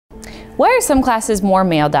Why are some classes more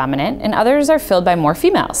male dominant and others are filled by more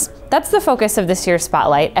females? That's the focus of this year's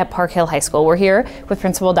Spotlight at Park Hill High School. We're here with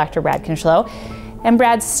Principal Dr. Brad Kinchlow. And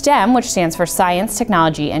Brad's STEM, which stands for Science,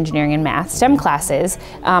 Technology, Engineering, and Math, STEM classes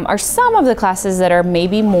are some of the classes that are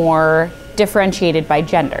maybe more differentiated by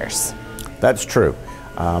genders. That's true.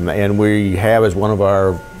 And we have as one of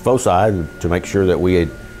our foci to make sure that we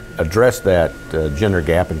address that gender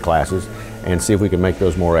gap in classes and see if we can make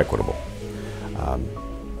those more equitable.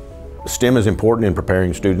 STEM is important in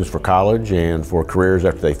preparing students for college and for careers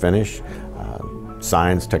after they finish.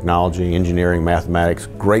 Science, technology, engineering, mathematics,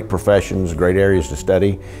 great professions, great areas to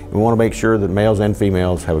study. And we want to make sure that males and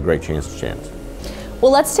females have a great chance.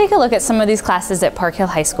 Well, let's take a look at some of these classes at Park Hill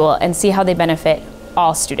High School and see how they benefit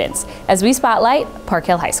all students as we spotlight Park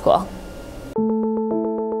Hill High School.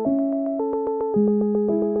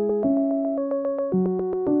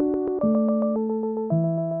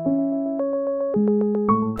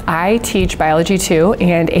 I teach biology 2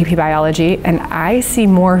 and AP biology, and I see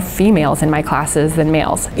more females in my classes than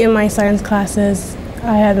males. In my science classes,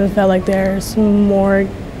 I haven't felt like there's more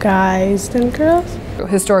guys than girls.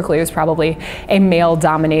 Historically, it was probably a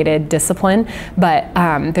male-dominated discipline, but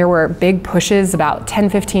there were big pushes about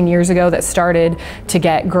 10-15 years ago that started to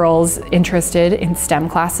get girls interested in STEM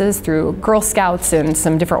classes through Girl Scouts and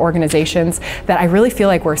some different organizations that I really feel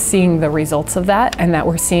like we're seeing the results of that, and that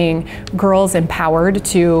we're seeing girls empowered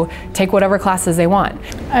to take whatever classes they want.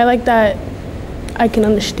 I like that I can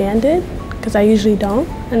understand it, because I usually don't,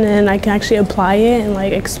 and then I can actually apply it and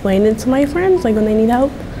like explain it to my friends like when they need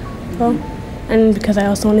help. So. And because I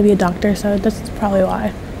also want to be a doctor, so that's probably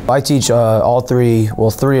why. I teach three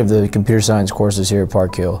of the computer science courses here at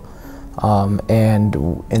Park Hill.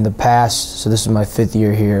 And in the past, so this is my 5th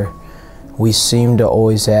year here, we seem to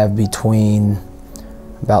always have between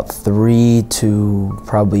about 3 to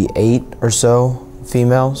probably 8 or so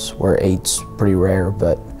females, where 8's pretty rare,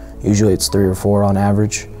 but usually it's 3 or 4 on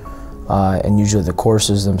average. And usually the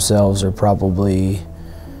courses themselves are probably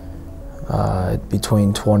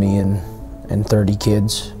between 20 and 30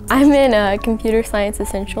 kids. I'm in Computer Science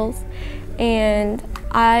Essentials, and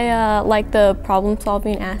I like the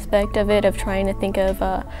problem-solving aspect of it, of trying to think of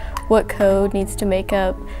what code needs to make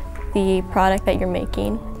up the product that you're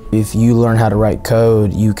making. If you learn how to write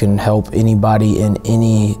code, you can help anybody in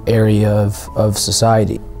any area of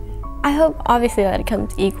society. I hope, obviously, that it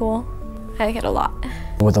comes equal. I like it a lot.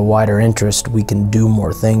 With a wider interest, we can do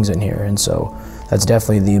more things in here, and so that's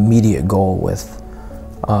definitely the immediate goal with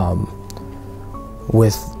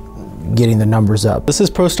getting the numbers up. This is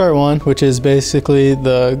ProStart 1, which is basically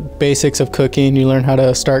the basics of cooking. You learn how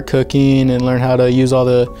to start cooking and learn how to use all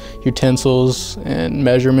the utensils and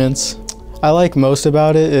measurements. I like most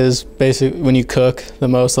about it is basically when you cook, the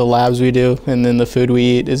labs we do, and then the food we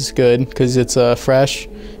eat is good because it's fresh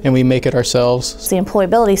and we make it ourselves. The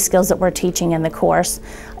employability skills that we're teaching in the course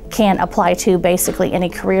can apply to basically any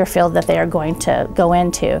career field that they are going to go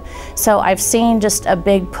into. So I've seen just a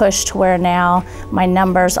big push to where now my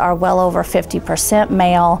numbers are well over 50%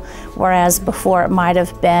 male, whereas before it might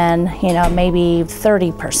have been, maybe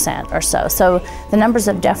 30% or so. So the numbers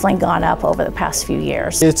have definitely gone up over the past few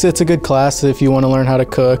years. It's a good class if you want to learn how to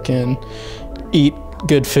cook and eat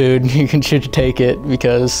good food. You should take it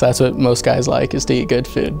because that's what most guys like, is to eat good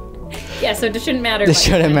food. Yeah, so it shouldn't matter. It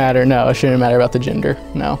shouldn't matter, no. It shouldn't matter about the gender,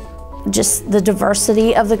 no. Just the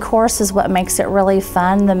diversity of the course is what makes it really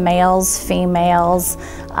fun. The males, females.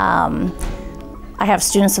 I have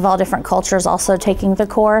students of all different cultures also taking the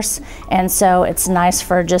course, and so it's nice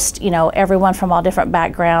for just, everyone from all different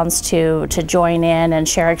backgrounds to join in and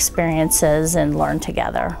share experiences and learn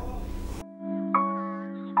together.